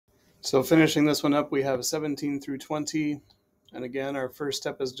So finishing this one up, we have 17 through 20. And again, our first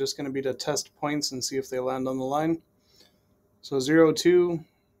step is just going to be to test points and see if they land on the line. So 0, 2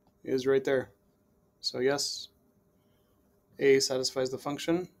 is right there. So yes, A satisfies the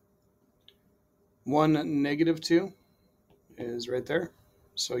function. 1, negative 2 is right there.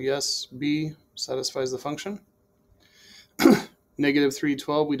 So yes, B satisfies the function. Negative 3,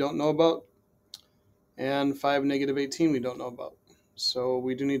 12 we don't know about. And 5, negative 18 we don't know about. So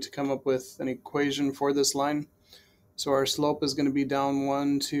we do need to come up with an equation for this line. So our slope is going to be down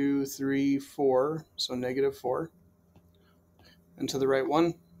 1, 2, 3, 4. So negative 4. And to the right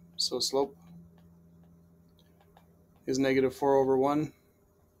 1. So slope is negative 4 over 1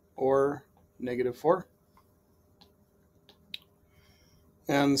 or negative 4.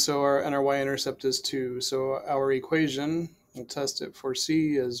 And so our y-intercept is 2. So our equation, we'll test it for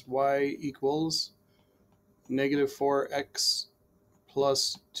C, is y equals negative 4x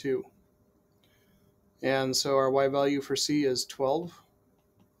plus 2. And so our y value for C is 12.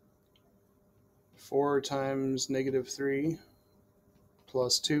 4 times negative 3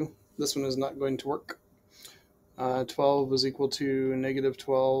 plus 2. This one is not going to work. 12 is equal to negative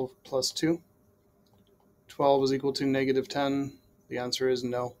 12 plus 2. 12 is equal to negative 10. The answer is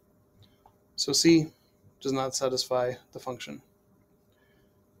no. So C does not satisfy the function.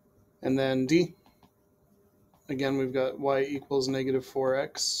 And then D, again, we've got y equals negative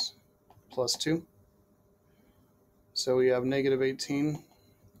 4x plus 2. So we have negative 18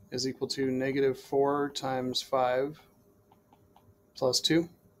 is equal to negative 4 times 5 plus 2.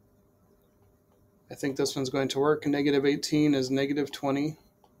 I think this one's going to work. Negative 18 is negative 20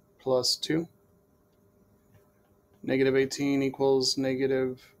 plus 2. Negative 18 equals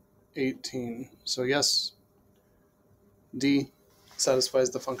negative 18. So yes, D satisfies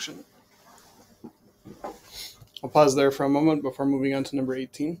the function. I'll pause there for a moment before moving on to number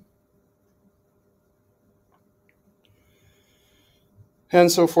 18.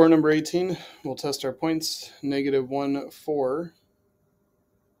 And so for number 18, we'll test our points. Negative 1, 4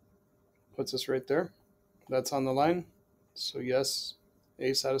 puts us right there. That's on the line. So yes,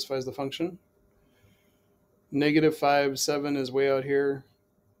 A satisfies the function. Negative 5, 7 is way out here.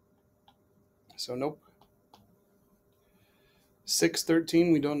 So nope. 6,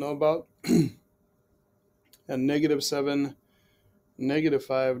 13 we don't know about. And negative 7, negative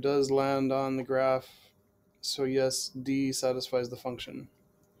 5 does land on the graph. So yes, D satisfies the function.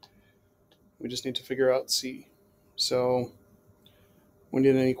 We just need to figure out C. So we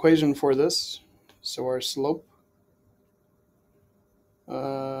need an equation for this. So our slope,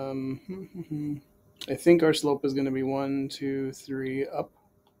 I think our slope is going to be 1, 2, 3 up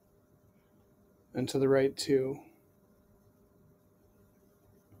and to the right 2.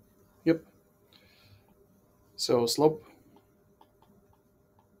 Yep. So slope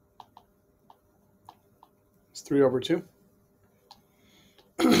is 3 over 2.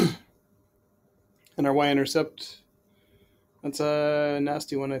 And our y-intercept, that's a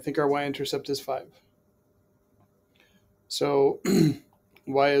nasty one. I think our y-intercept is 5. So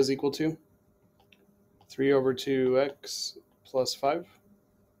y is equal to 3 over 2x plus 5.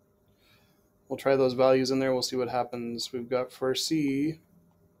 We'll try those values in there. We'll see what happens. We've got for C,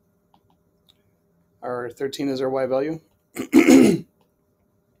 our 13 is our y value.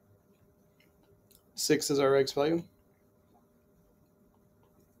 6 is our x value.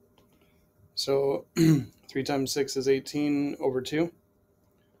 So 3 times 6 is 18 over 2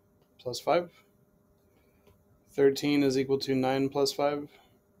 plus 5. 13 is equal to 9 plus 5.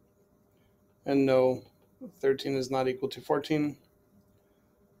 And no, 13 is not equal to 14.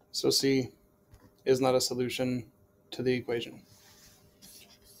 So C is not a solution to the equation.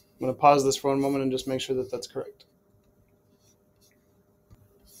 I'm going to pause this for one moment and just make sure that that's correct.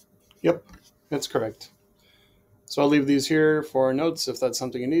 Yep, it's correct. So I'll leave these here for notes if that's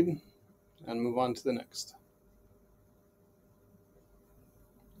something you need, and move on to the next.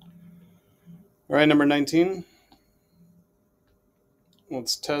 All right, number 19.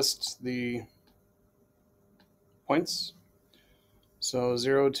 Let's test the points. So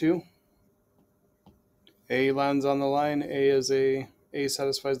 0, 2. A lands on the line. A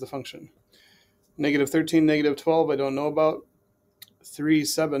satisfies the function. Negative 13, negative 12, I don't know about. 3,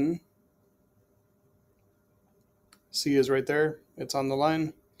 7. C is right there. It's on the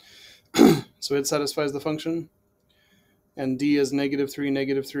line. So it satisfies the function. And D is negative 3,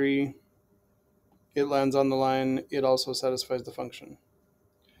 negative 3. It lands on the line. It also satisfies the function.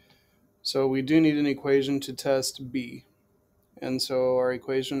 So we do need an equation to test B. And so our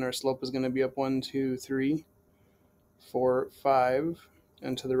equation, our slope is going to be up 1, 2, 3, 4, 5,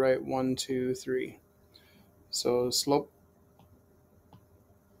 and to the right 1, 2, 3. So slope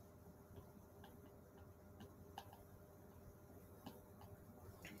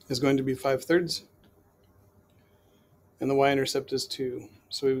is going to be 5/3. And the y-intercept is 2.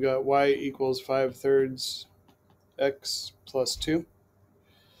 So we've got y equals 5/3 x plus 2.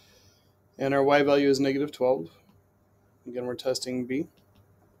 And our y value is negative 12. Again, we're testing b.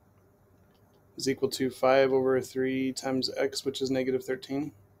 Is equal to 5 over 3 times x, which is negative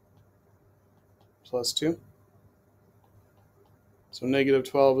 13, plus 2. So negative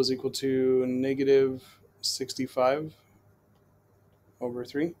 12 is equal to negative 65 over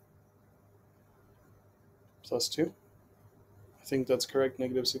 3, plus 2. I think that's correct,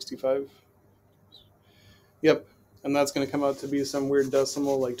 negative 65. Yep, and that's going to come out to be some weird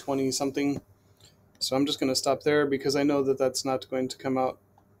decimal, like 20 something. So I'm just going to stop there because I know that that's not going to come out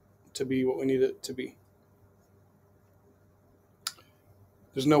to be what we need it to be.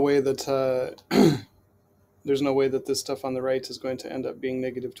 There's no way that there's no way that this stuff on the right is going to end up being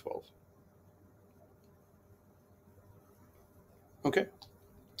negative 12. Okay.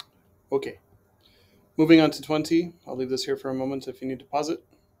 Moving on to 20. I'll leave this here for a moment if you need to pause it.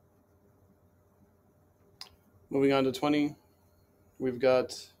 Moving on to 20, we've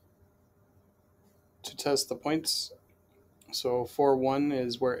got to test the points. So 4, 1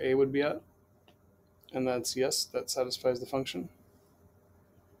 is where a would be at, and that's yes, that satisfies the function.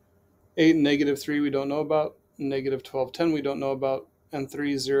 8 and negative 3 we don't know about, negative 12, 10 we don't know about, and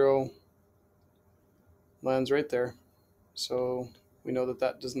 3, 0 lands right there. So we know that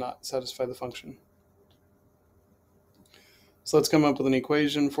that does not satisfy the function. So let's come up with an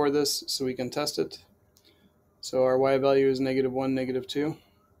equation for this so we can test it. So our y value is negative 1, negative 2,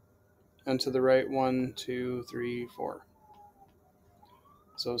 and to the right 1, 2, 3, 4.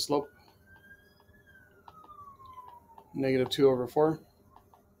 So slope, negative 2 over 4,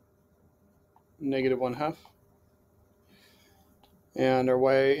 negative 1/2. And our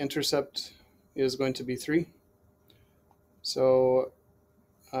y-intercept is going to be 3. So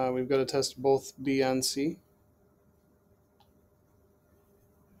we've got to test both b and c.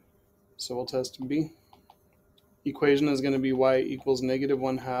 So we'll test b. Equation is going to be y equals negative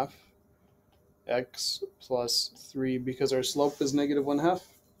 1/2 x plus 3 because our slope is negative 1/2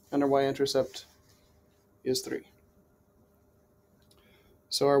 and our y-intercept is 3.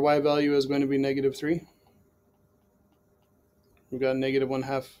 So our y value is going to be negative 3. We've got negative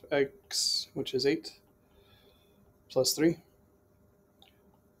 1/2 x, which is 8, plus 3.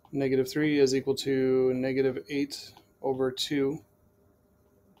 Negative 3 is equal to negative 8 over 2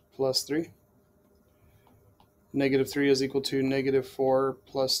 plus 3. Negative 3 is equal to negative 4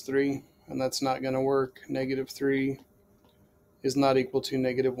 plus 3, and that's not going to work. Negative 3 is not equal to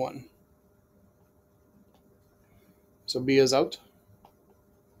negative 1. So b is out.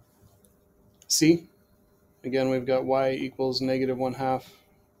 C, again, we've got y equals negative 1/2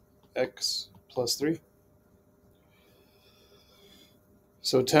 x plus 3.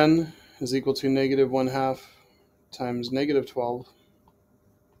 So 10 is equal to negative 1/2 times negative 12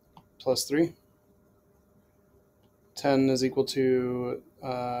 plus 3. 10 is equal to,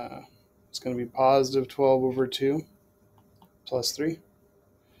 it's going to be positive 12 over 2 plus 3.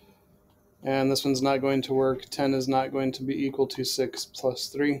 And this one's not going to work. 10 is not going to be equal to 6 plus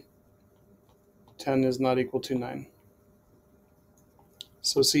 3. 10 is not equal to 9.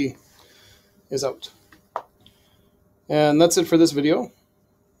 So C is out. And that's it for this video.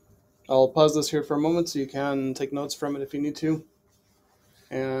 I'll pause this here for a moment so you can take notes from it if you need to.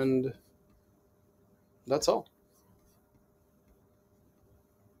 And that's all.